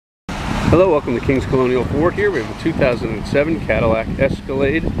Hello, welcome to King's Colonial Ford here. We have a 2007 Cadillac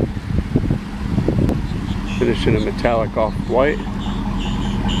Escalade. Finished in a metallic off-white.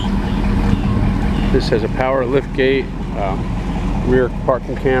 This has a power lift gate, rear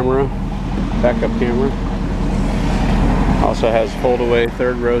parking camera, backup camera. Also has fold-away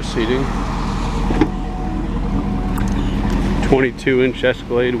third row seating. 22-inch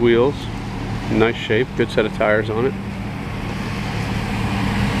Escalade wheels. Nice shape, good set of tires on it.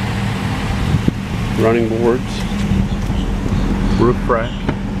 Running boards, roof rack,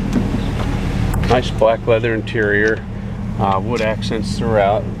 nice black leather interior, wood accents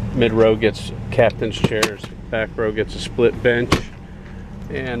throughout. Mid row gets captain's chairs, back row gets a split bench,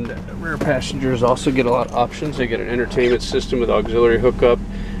 and rear passengers also get a lot of options. They get an entertainment system with auxiliary hookup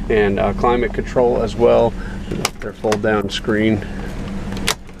and climate control as well. Their fold down screen.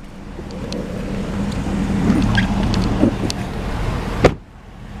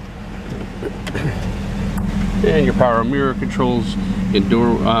 And your power mirror controls, your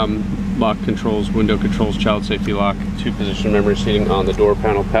door lock controls, window controls, child safety lock, 2-position memory seating on the door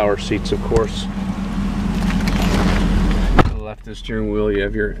panel, power seats of course. To the left of the steering wheel you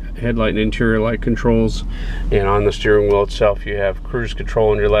have your headlight and interior light controls, and on the steering wheel itself you have cruise control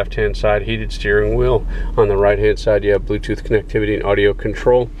on your left hand side, heated steering wheel. On the right hand side you have Bluetooth connectivity and audio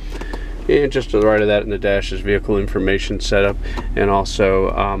control. And just to the right of that in the dash is vehicle information setup, and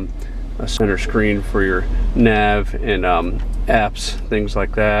also a center screen for your nav and apps, things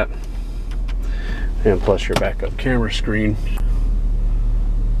like that, and plus your backup camera screen.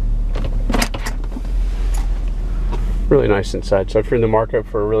 Really nice inside. So if you're in the market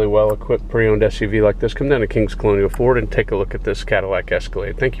for a really well-equipped pre-owned SUV like this, come down to King's Colonial Ford and take a look at this Cadillac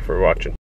Escalade. Thank you for watching.